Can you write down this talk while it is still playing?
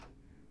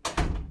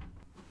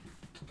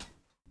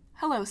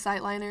Hello,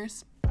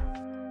 Sightliners.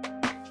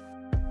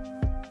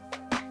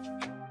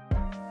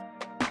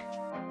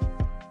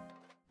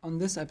 On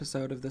this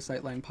episode of the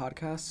Sightline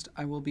podcast,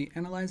 I will be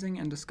analyzing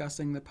and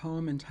discussing the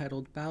poem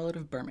entitled Ballad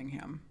of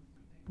Birmingham.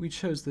 We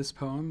chose this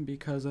poem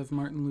because of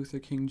Martin Luther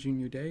King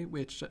Jr. Day,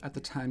 which at the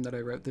time that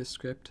I wrote this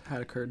script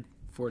had occurred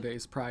 4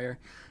 days prior.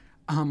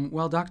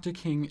 While Dr.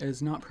 King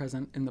is not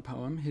present in the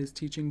poem, his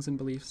teachings and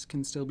beliefs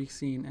can still be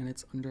seen in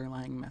its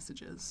underlying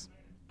messages.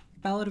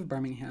 Ballad of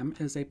Birmingham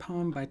is a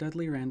poem by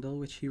Dudley Randall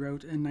which he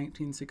wrote in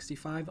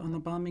 1965 on the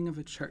bombing of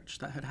a church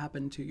that had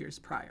happened 2 years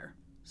prior.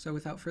 So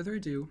without further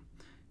ado,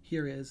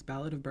 here is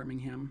Ballad of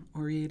Birmingham,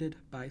 orated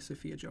by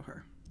Sophia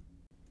Johar.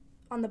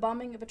 On the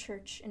bombing of a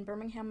church in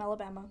Birmingham,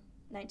 Alabama,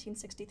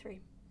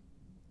 1963.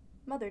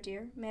 Mother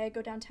dear, may I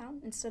go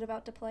downtown instead of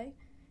out to play,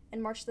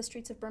 and march the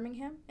streets of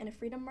Birmingham in a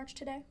freedom march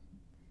today?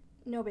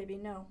 No, baby,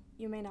 no,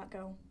 you may not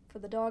go, for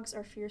the dogs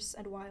are fierce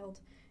and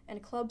wild,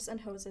 and clubs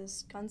and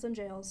hoses, guns and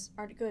jails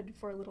aren't good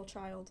for a little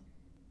child.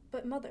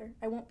 But mother,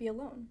 I won't be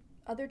alone.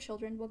 Other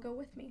children will go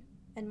with me,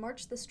 and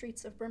march the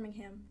streets of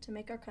Birmingham to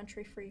make our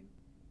country free.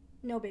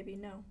 No, baby,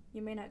 no,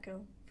 you may not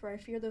go, for I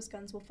fear those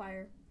guns will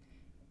fire.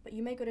 But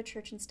you may go to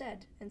church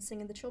instead, and sing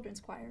in the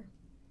children's choir.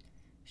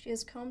 She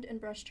has combed and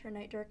brushed her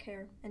night dark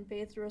hair, and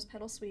bathed rose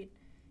petal sweet,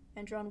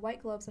 and drawn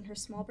white gloves on her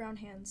small brown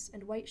hands,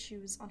 and white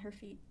shoes on her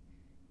feet.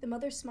 The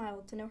mother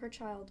smiled to know her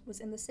child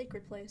was in the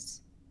sacred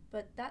place,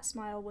 but that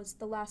smile was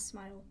the last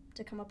smile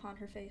to come upon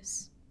her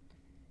face.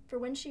 For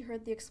when she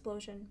heard the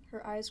explosion,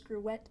 her eyes grew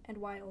wet and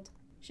wild.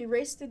 She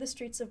raced through the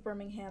streets of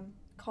Birmingham,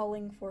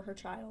 calling for her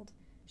child.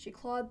 She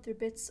clawed through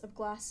bits of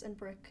glass and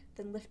brick,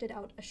 then lifted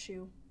out a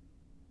shoe.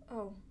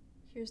 Oh,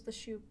 here's the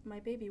shoe my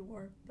baby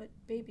wore, but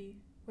baby,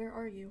 where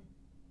are you?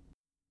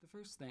 The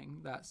first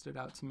thing that stood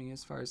out to me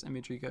as far as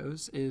imagery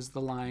goes is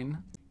the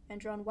line, and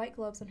drawn white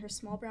gloves on her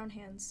small brown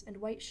hands and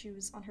white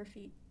shoes on her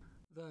feet.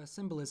 The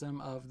symbolism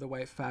of the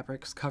white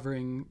fabrics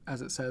covering,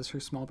 as it says, her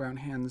small brown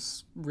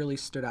hands really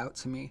stood out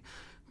to me.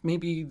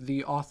 Maybe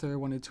the author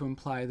wanted to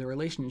imply the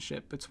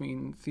relationship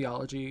between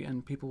theology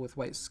and people with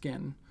white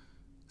skin,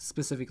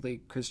 specifically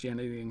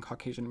Christianity and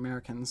Caucasian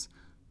Americans,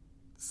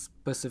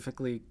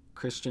 specifically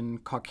Christian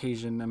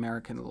Caucasian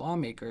American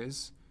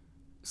lawmakers,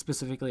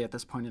 specifically at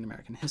this point in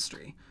American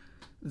history.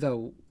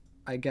 Though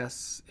I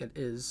guess it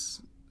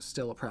is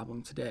still a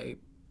problem today,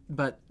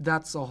 but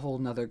that's a whole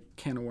nother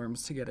can of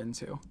worms to get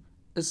into.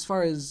 As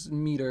far as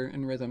meter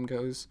and rhythm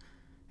goes,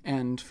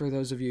 and for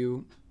those of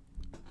you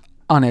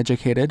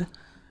uneducated,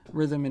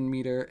 rhythm and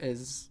meter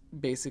is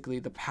basically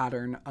the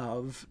pattern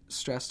of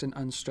stressed and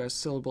unstressed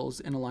syllables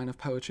in a line of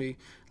poetry.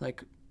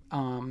 Like,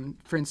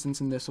 for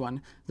instance, in this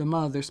one, the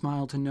mother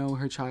smiled to know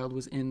her child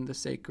was in the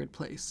sacred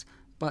place,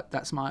 but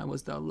that smile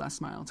was the last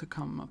smile to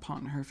come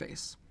upon her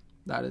face.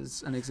 That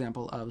is an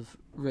example of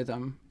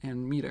rhythm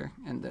and meter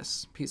in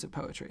this piece of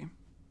poetry.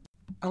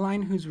 A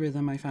line whose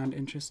rhythm I found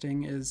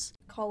interesting is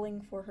calling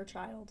for her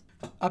child.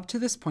 Up to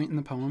this point in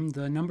the poem,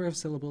 the number of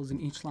syllables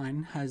in each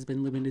line has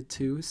been limited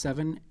to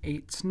 7,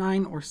 8,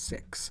 9, or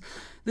 6.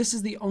 This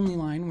is the only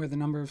line where the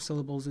number of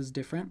syllables is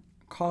different.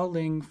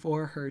 Calling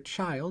for her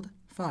child,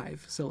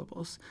 5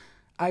 syllables.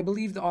 I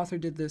believe the author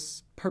did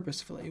this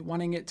purposefully,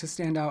 wanting it to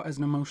stand out as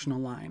an emotional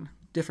line,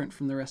 different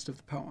from the rest of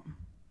the poem.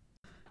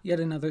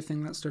 Yet another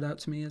thing that stood out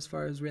to me as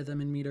far as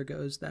rhythm and meter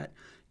goes that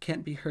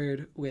can't be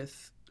heard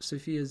with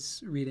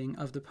Sophia's reading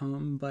of the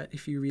poem, but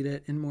if you read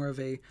it in more of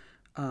a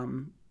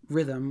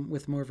rhythm,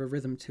 with more of a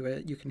rhythm to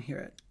it, you can hear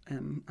it,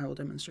 and I will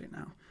demonstrate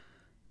now.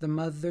 The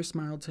mother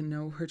smiled to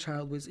know her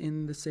child was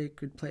in the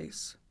sacred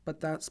place,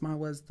 but that smile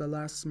was the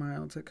last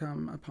smile to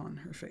come upon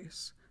her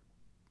face.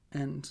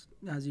 And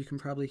as you can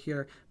probably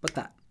hear, but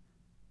that.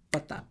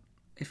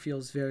 It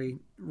feels very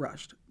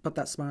rushed, but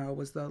that smile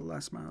was the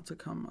last smile to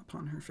come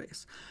upon her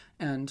face.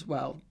 And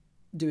while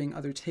doing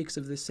other takes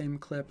of this same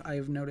clip, I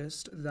have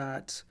noticed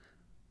that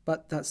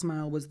but that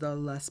smile was the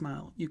last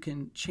smile. You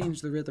can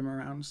change the rhythm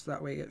around so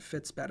that way it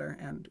fits better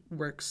and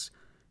works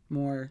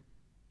more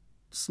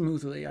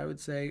smoothly, I would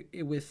say,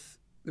 with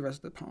the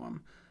rest of the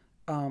poem.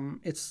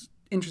 It's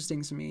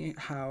interesting to me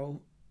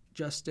how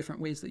just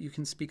different ways that you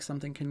can speak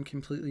something can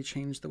completely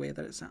change the way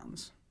that it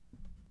sounds.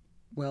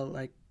 Well,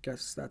 I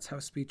guess that's how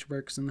speech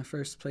works in the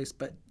first place,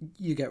 but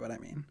you get what I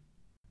mean.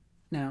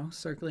 Now,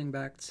 circling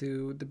back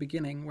to the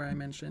beginning where I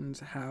mentioned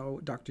how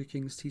Dr.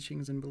 King's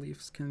teachings and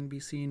beliefs can be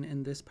seen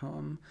in this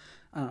poem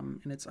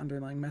and its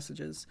underlying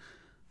messages.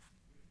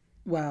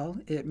 While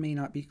it may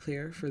not be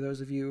clear for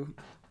those of you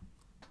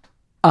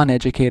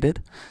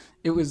uneducated,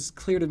 it was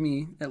clear to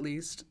me, at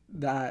least,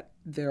 that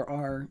there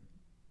are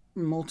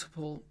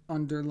multiple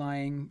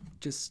underlying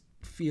just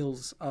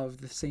feels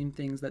of the same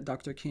things that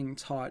Dr. King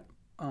taught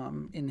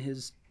in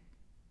his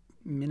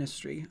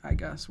ministry, I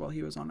guess, while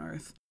he was on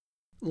Earth.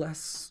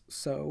 Less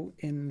so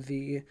in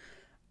the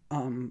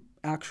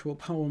actual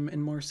poem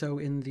and more so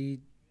in the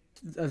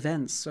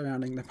events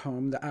surrounding the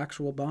poem, the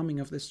actual bombing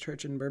of this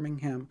church in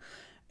Birmingham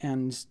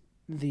and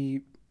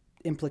the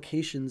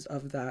implications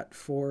of that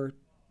for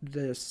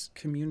this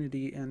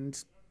community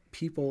and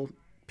people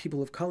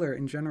of color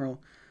in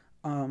general,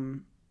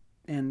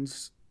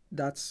 and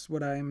that's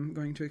what I'm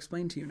going to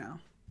explain to you now.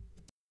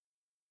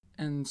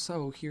 And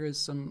so here is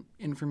some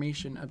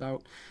information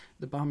about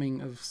the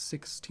bombing of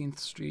 16th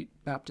Street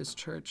Baptist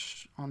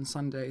Church on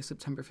Sunday,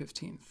 September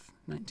 15th,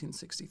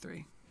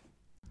 1963.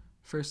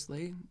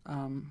 Firstly,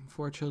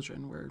 4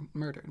 children were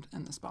murdered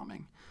in this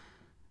bombing.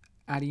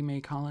 Addie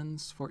Mae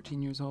Collins,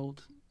 14 years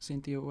old,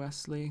 Cynthia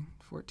Wesley,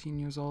 14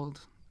 years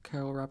old,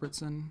 Carol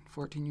Robertson,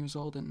 14 years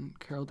old, and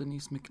Carol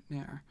Denise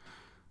McNair,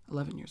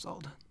 11 years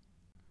old.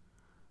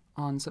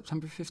 On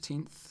September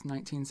 15th,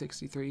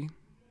 1963,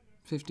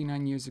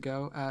 59 years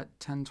ago at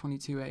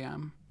 10:22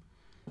 a.m.,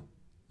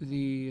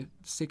 the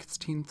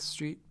 16th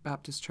Street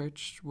Baptist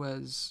Church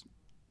was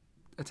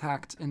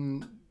attacked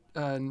in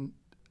an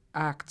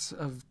act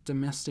of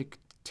domestic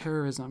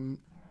terrorism.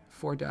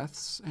 4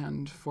 deaths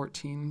and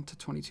 14 to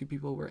 22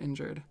 people were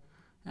injured,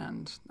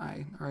 and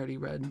I already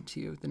read to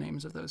you the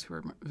names of those who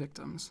were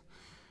victims.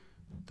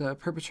 The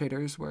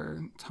perpetrators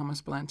were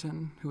Thomas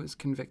Blanton, who was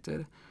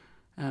convicted,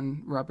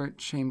 and Robert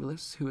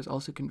Chambliss, who was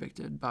also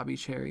convicted, Bobby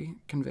Cherry,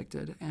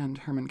 convicted, and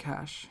Herman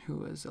Cash, who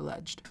was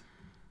alleged.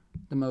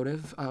 The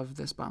motive of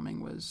this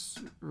bombing was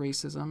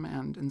racism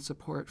and in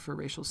support for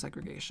racial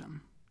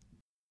segregation.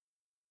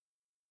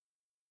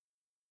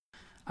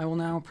 I will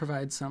now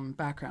provide some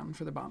background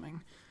for the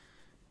bombing.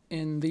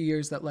 In the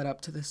years that led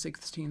up to the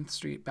 16th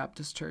Street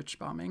Baptist Church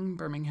bombing,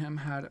 Birmingham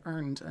had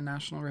earned a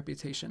national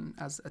reputation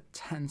as a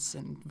tense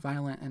and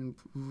violent and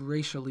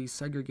racially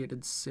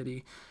segregated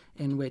city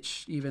in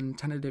which even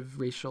tentative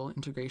racial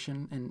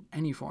integration in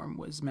any form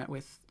was met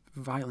with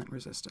violent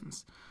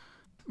resistance.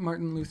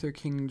 Martin Luther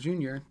King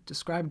Jr.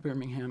 described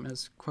Birmingham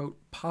as, quote,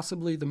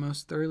 possibly the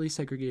most thoroughly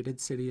segregated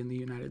city in the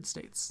United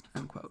States,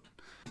 end quote.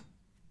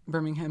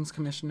 Birmingham's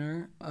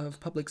Commissioner of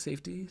Public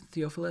Safety,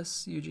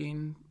 Theophilus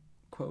Eugene,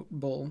 quote,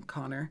 Bull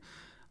Connor,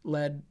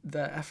 led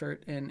the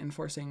effort in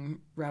enforcing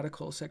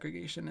radical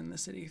segregation in the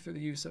city through the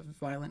use of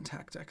violent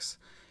tactics.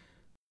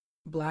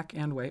 Black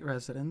and white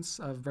residents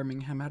of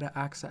Birmingham had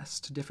access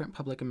to different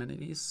public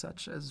amenities,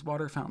 such as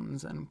water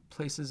fountains and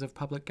places of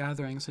public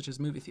gatherings, such as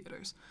movie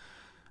theaters.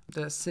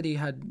 The city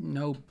had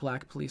no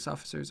black police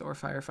officers or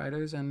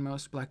firefighters, and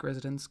most black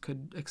residents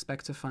could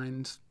expect to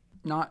find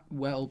not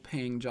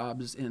well-paying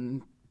jobs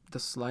in the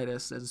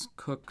slightest as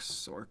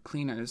cooks or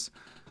cleaners.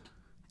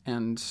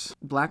 And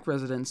black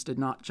residents did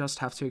not just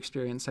have to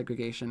experience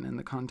segregation in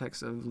the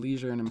context of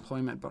leisure and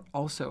employment, but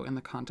also in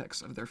the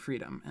context of their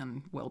freedom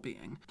and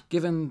well-being.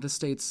 Given the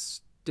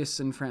state's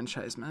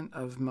disenfranchisement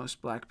of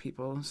most black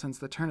people since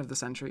the turn of the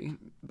century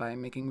by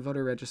making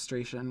voter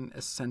registration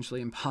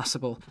essentially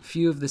impossible,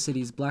 few of the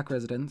city's black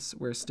residents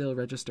were still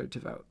registered to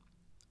vote.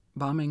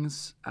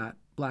 Bombings at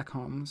black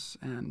homes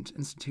and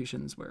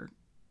institutions were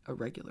a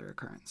regular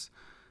occurrence,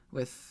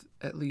 with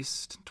at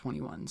least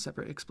 21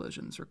 separate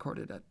explosions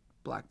recorded at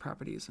black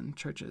properties and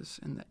churches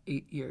in the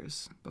 8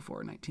 years before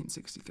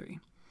 1963.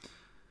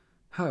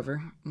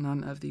 However,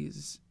 none of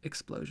these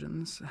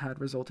explosions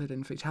had resulted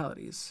in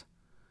fatalities.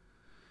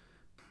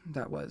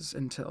 That was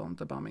until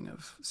the bombing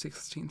of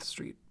 16th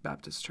Street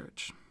Baptist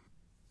Church.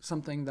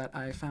 Something that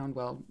I found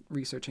while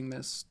researching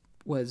this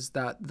was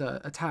that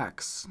the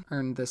attacks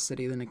earned this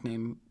city the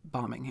nickname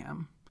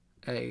Bombingham,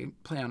 a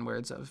play on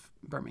words of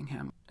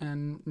Birmingham.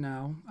 And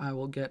now I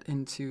will get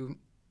into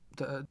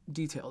the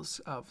details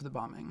of the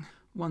bombing.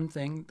 One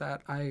thing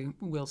that I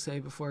will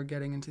say before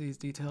getting into these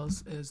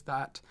details is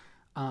that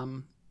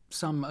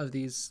some of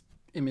these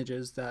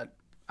images that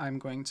I'm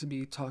going to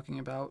be talking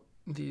about,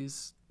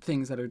 these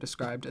things that are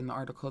described in the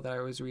article that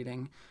I was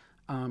reading,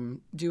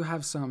 do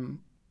have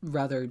some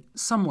rather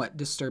somewhat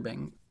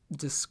disturbing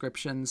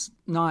descriptions.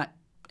 Not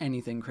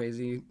anything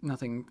crazy,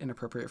 nothing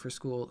inappropriate for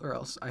school, or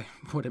else I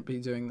wouldn't be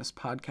doing this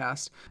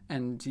podcast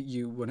and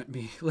you wouldn't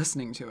be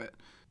listening to it.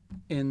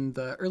 In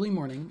the early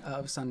morning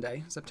of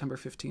Sunday, September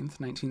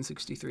 15th,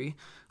 1963,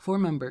 4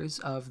 members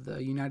of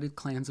the United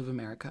Klans of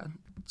America,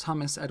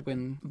 Thomas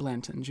Edwin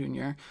Blanton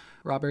Jr.,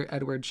 Robert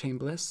Edward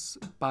Chambliss,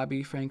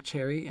 Bobby Frank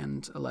Cherry,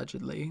 and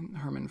allegedly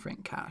Herman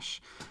Frank Cash,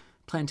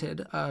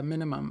 planted a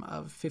minimum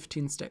of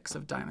 15 sticks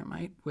of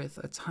dynamite with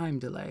a time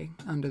delay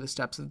under the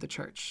steps of the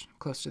church,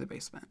 close to the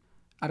basement.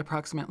 At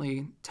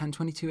approximately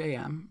 10:22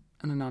 a.m.,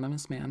 an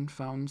anonymous man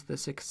phoned the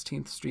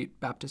 16th Street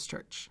Baptist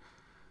Church.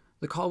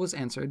 The call was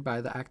answered by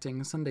the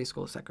acting Sunday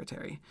school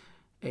secretary,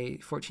 a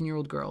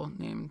 14-year-old girl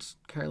named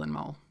Carolyn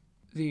Mull.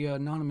 The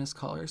anonymous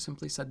caller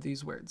simply said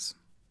these words,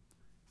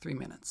 3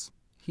 minutes.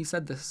 He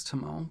said this to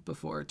Mull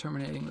before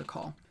terminating the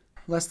call.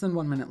 Less than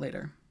 1 minute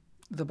later,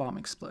 the bomb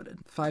exploded.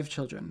 5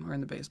 children were in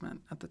the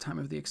basement at the time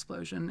of the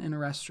explosion in a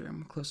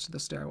restroom close to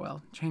the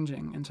stairwell,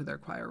 changing into their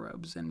choir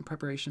robes in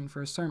preparation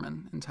for a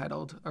sermon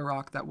entitled A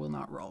Rock That Will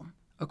Not Roll.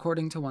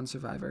 According to one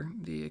survivor,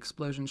 the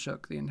explosion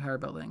shook the entire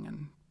building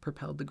and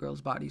propelled the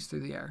girls' bodies through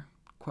the air,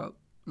 quote,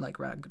 like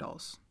rag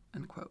dolls,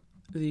 end quote.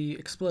 The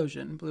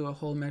explosion blew a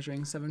hole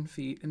measuring 7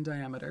 feet in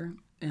diameter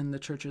in the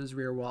church's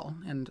rear wall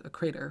and a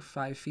crater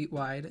 5 feet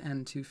wide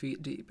and 2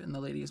 feet deep in the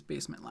ladies'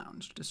 basement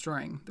lounge,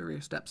 destroying the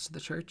rear steps to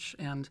the church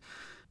and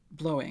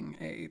blowing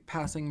a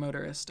passing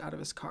motorist out of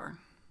his car.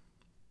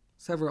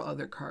 Several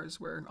other cars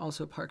were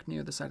also parked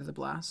near the site of the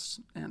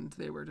blast, and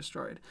they were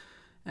destroyed.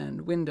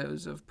 And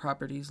windows of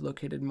properties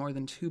located more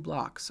than 2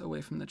 blocks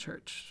away from the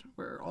church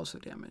were also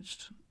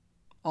damaged.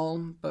 All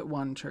but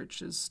one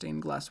church's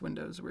stained glass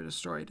windows were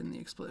destroyed in the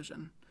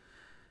explosion.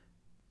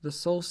 The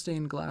sole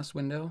stained glass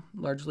window,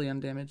 largely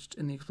undamaged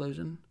in the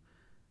explosion,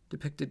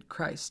 depicted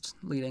Christ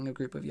leading a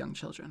group of young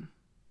children.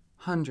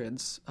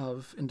 Hundreds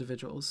of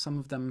individuals, some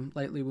of them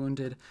lightly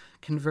wounded,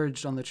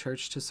 converged on the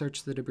church to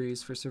search the debris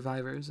for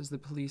survivors as the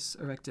police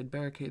erected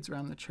barricades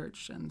around the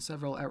church, and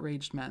several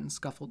outraged men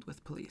scuffled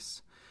with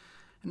police.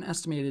 An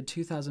estimated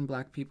 2,000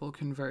 black people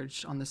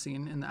converged on the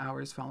scene in the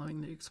hours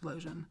following the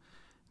explosion.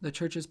 The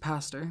church's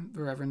pastor,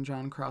 the Reverend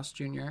John Cross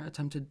Jr.,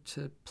 attempted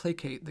to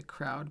placate the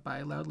crowd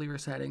by loudly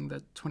reciting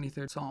the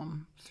 23rd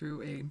Psalm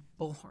through a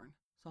bullhorn.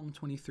 Psalm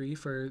 23,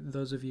 for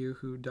those of you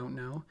who don't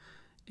know,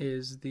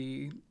 is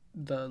the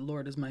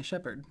Lord is my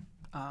shepherd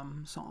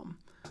psalm.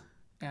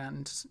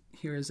 And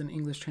here is an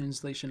English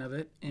translation of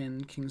it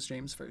in King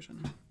James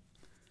Version.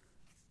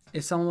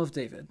 A psalm of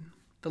David.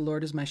 The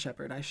Lord is my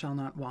shepherd, I shall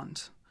not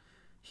want.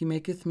 He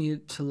maketh me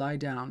to lie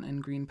down in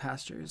green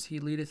pastures.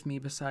 He leadeth me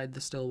beside the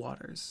still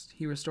waters.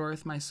 He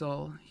restoreth my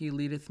soul. He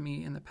leadeth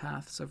me in the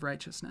paths of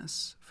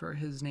righteousness, for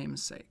his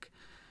name's sake.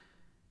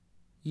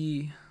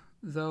 Yea,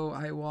 though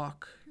I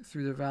walk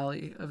through the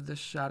valley of the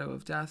shadow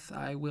of death,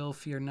 I will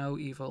fear no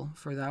evil,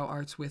 for thou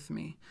art with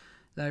me.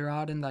 Thy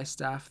rod and thy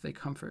staff, they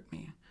comfort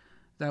me.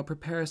 Thou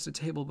preparest a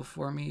table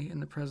before me in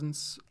the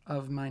presence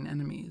of mine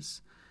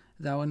enemies.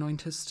 Thou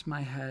anointest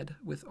my head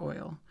with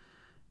oil.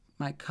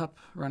 My cup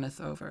runneth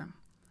over.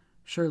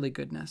 Surely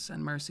goodness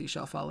and mercy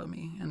shall follow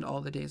me, and all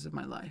the days of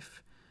my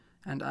life,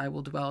 and I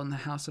will dwell in the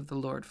house of the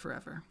Lord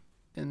forever.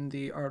 In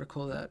the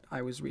article that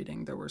I was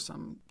reading, there were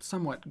some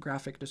somewhat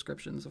graphic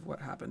descriptions of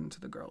what happened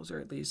to the girls, or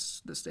at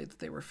least the state that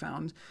they were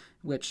found,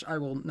 which I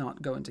will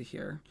not go into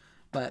here,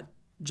 but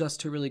just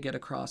to really get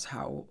across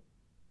how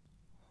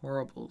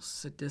horrible,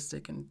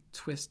 sadistic, and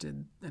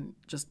twisted, and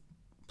just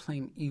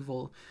plain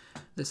evil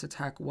this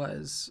attack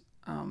was.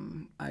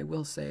 I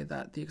will say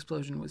that the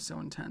explosion was so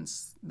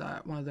intense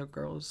that one of the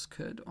girls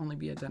could only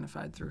be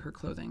identified through her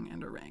clothing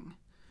and a ring.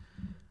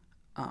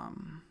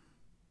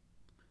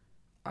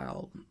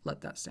 I'll let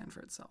that stand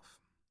for itself.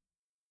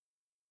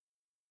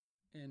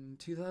 In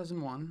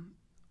 2001,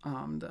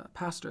 the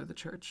pastor of the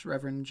church,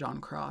 Reverend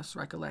John Cross,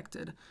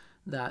 recollected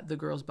that the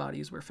girls'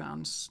 bodies were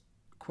found,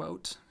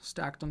 quote,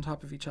 stacked on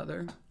top of each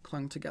other,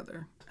 clung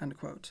together, end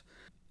quote.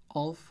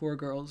 All 4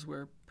 girls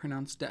were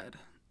pronounced dead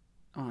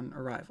on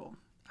arrival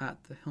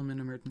at the Hillman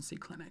Emergency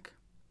Clinic.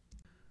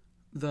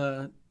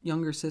 The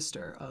younger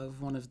sister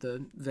of one of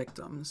the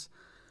victims,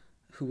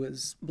 who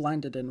was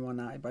blinded in one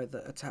eye by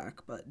the attack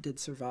but did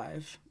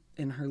survive,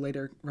 in her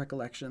later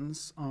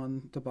recollections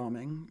on the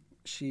bombing,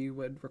 she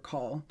would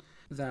recall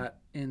that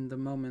in the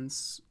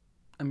moments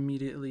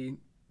immediately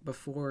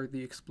before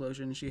the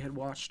explosion, she had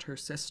watched her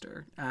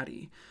sister,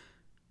 Addie,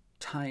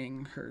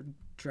 tying her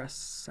dress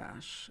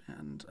sash,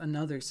 and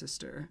another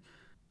sister,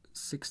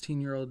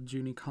 16-year-old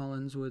Junie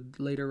Collins, would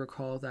later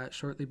recall that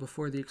shortly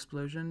before the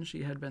explosion,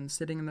 she had been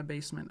sitting in the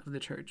basement of the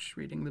church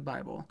reading the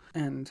Bible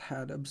and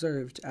had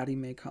observed Addie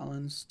Mae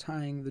Collins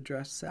tying the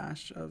dress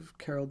sash of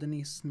Carol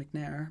Denise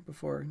McNair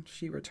before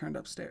she returned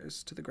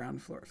upstairs to the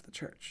ground floor of the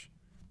church.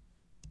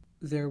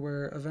 There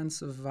were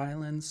events of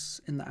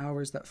violence in the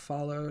hours that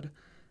followed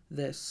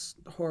this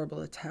horrible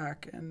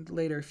attack, and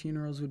later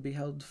funerals would be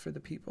held for the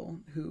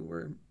people who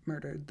were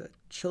murdered, the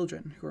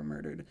children who were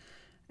murdered.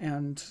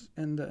 And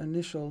in the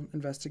initial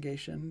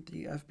investigation,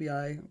 the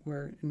FBI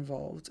were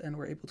involved and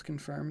were able to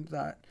confirm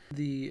that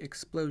the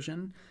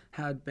explosion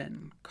had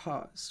been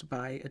caused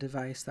by a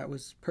device that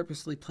was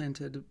purposely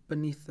planted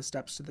beneath the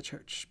steps to the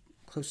church,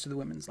 close to the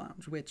women's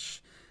lounge,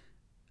 which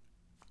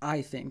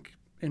I think,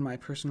 in my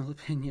personal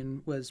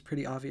opinion, was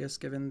pretty obvious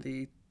given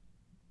the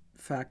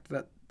fact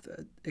that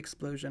the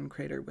explosion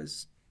crater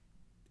was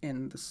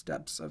in the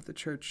steps of the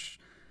church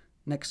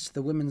next to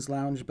the women's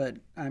lounge, but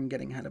I'm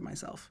getting ahead of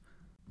myself.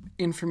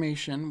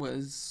 Information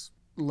was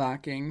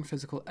lacking,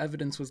 physical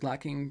evidence was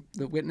lacking,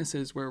 the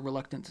witnesses were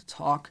reluctant to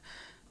talk.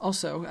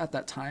 Also, at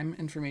that time,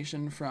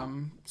 information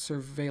from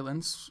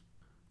surveillance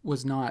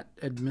was not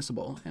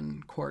admissible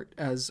in court.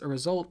 As a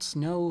result,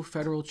 no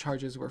federal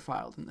charges were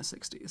filed in the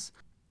 60s.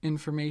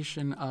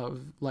 Information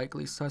of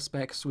likely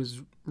suspects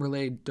was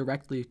relayed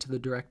directly to the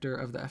director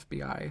of the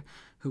FBI,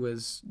 who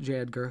was J.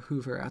 Edgar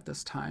Hoover at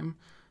this time,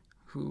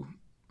 who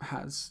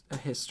has a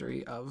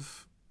history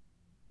of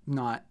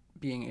not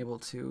being able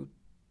to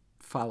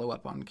follow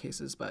up on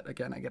cases, but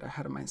again, I get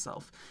ahead of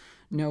myself.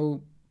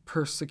 No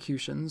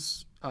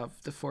persecutions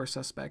of the 4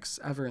 suspects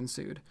ever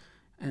ensued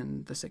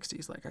in the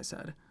 60s, like I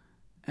said.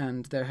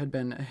 And there had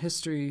been a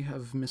history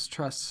of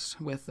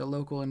mistrust with the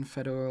local and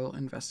federal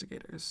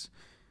investigators.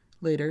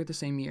 Later, the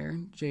same year,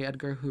 J.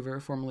 Edgar Hoover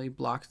formally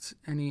blocked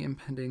any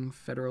impending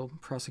federal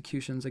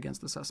prosecutions against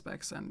the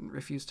suspects and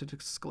refused to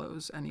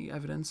disclose any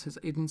evidence his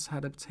agents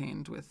had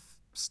obtained with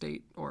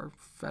state or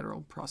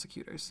federal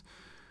prosecutors.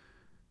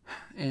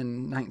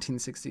 In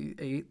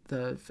 1968,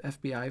 the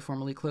FBI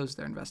formally closed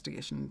their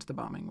investigation into the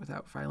bombing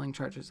without filing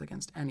charges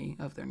against any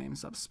of their named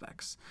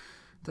suspects.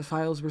 The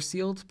files were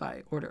sealed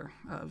by order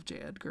of J.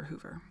 Edgar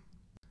Hoover.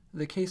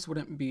 The case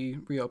wouldn't be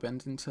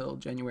reopened until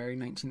January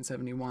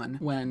 1971,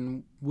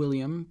 when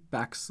William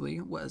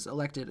Baxley was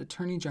elected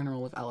Attorney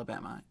General of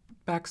Alabama.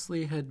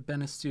 Baxley had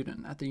been a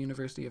student at the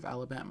University of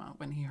Alabama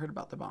when he heard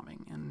about the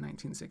bombing in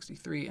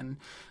 1963 and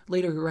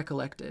later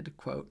recollected,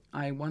 quote,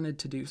 "I wanted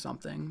to do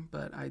something,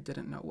 but I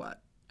didn't know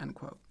what," end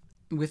quote.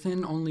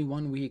 Within only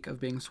 1 week of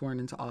being sworn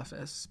into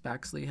office,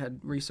 Baxley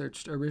had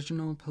researched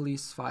original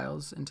police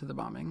files into the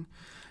bombing,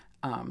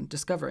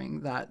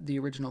 discovering that the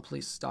original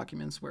police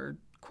documents were,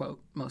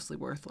 quote, "mostly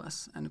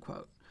worthless," end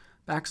quote.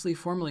 Baxley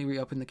formally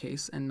reopened the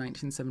case in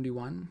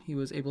 1971. He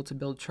was able to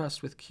build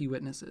trust with key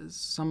witnesses,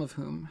 some of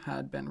whom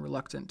had been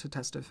reluctant to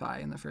testify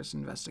in the first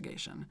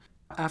investigation.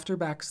 After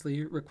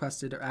Baxley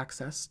requested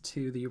access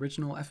to the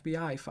original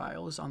FBI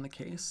files on the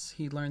case,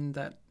 he learned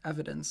that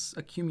evidence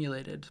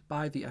accumulated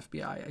by the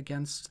FBI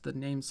against the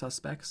named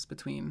suspects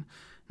between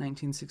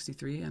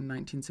 1963 and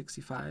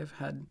 1965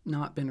 had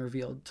not been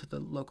revealed to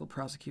the local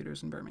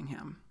prosecutors in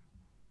Birmingham.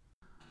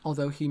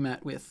 Although he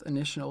met with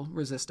initial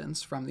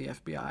resistance from the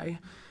FBI,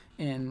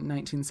 in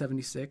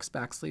 1976,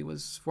 Baxley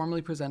was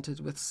formally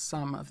presented with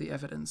some of the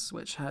evidence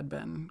which had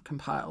been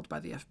compiled by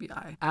the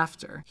FBI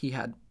after he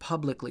had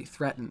publicly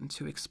threatened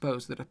to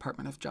expose the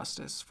Department of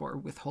Justice for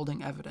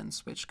withholding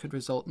evidence which could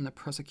result in the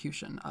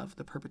prosecution of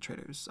the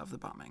perpetrators of the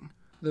bombing.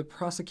 The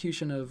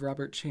prosecution of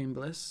Robert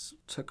Chambliss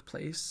took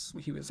place.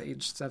 He was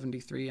aged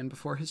 73, and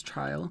before his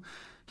trial,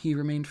 he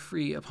remained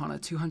free upon a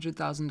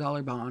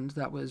 $200,000 bond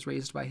that was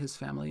raised by his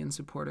family and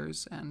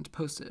supporters and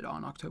posted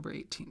on October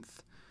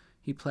 18th.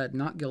 He pled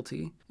not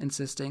guilty,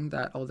 insisting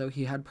that although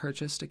he had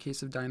purchased a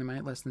case of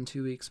dynamite less than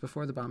 2 weeks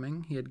before the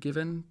bombing, he had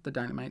given the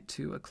dynamite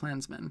to a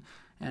Klansman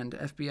and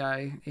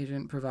FBI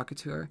agent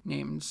provocateur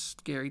named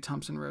Gary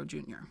Thompson Rowe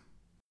Jr.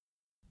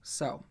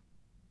 So,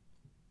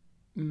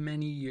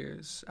 many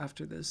years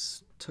after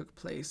this took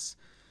place,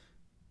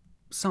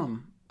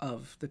 some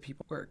of the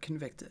people were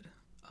convicted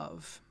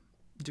of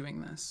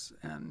doing this,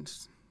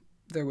 and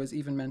there was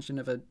even mention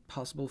of a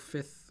possible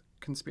fifth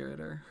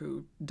conspirator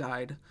who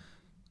died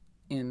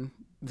in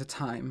the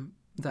time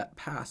that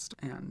passed.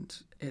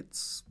 And I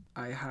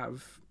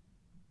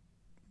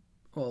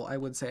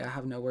would say I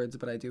have no words,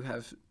 but I do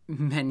have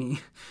many,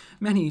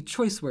 many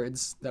choice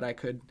words that I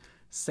could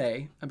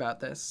say about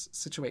this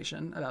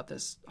situation, about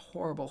this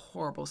horrible,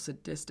 horrible,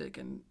 sadistic,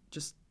 and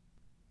just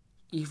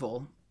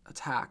evil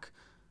attack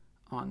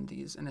on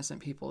these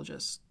innocent people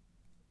just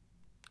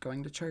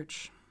going to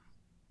church.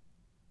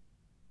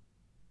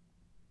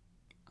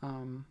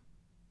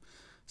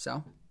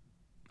 So,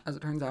 as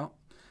it turns out,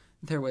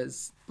 there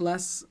was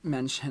less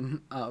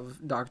mention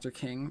of Dr.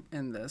 King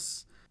in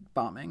this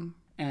bombing,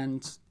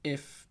 and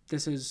if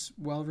this is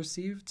well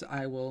received,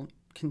 I will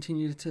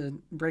continue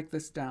to break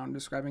this down,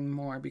 describing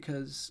more,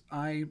 because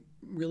I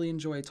really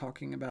enjoy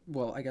talking about,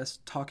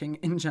 talking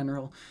in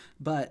general,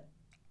 but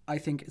I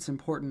think it's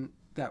important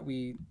that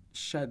we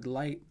shed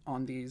light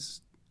on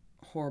these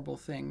horrible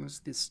things,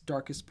 this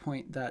darkest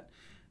point that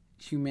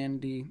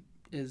humanity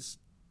is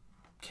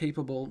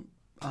capable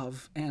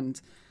of,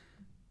 and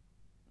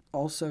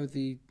also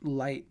the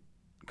light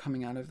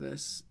coming out of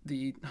this,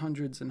 the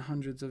hundreds and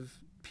hundreds of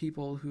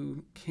people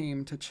who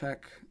came to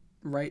check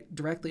right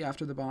directly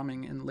after the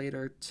bombing and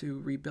later to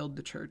rebuild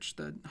the church,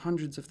 the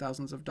hundreds of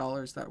thousands of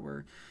dollars that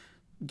were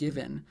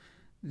given,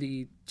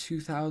 the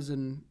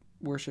 2,000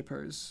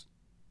 worshipers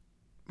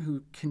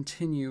who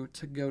continue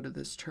to go to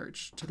this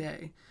church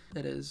today.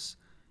 It is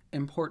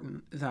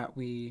important that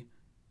we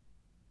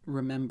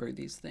remember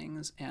these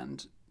things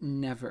and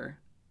never,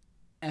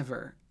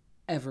 ever,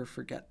 ever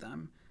forget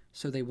them,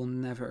 so they will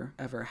never,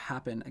 ever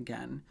happen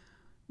again.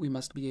 We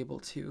must be able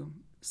to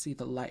see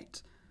the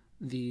light,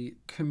 the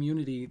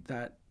community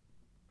that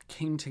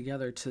came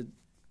together to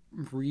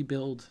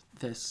rebuild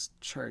this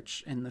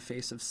church in the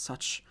face of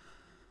such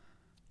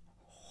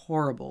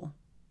horrible,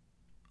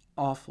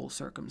 awful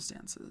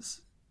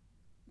circumstances.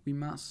 We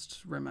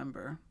must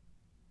remember,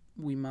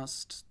 we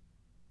must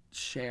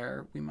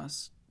share, we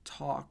must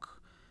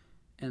talk,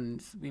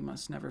 and we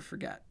must never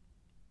forget.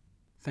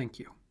 Thank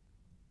you.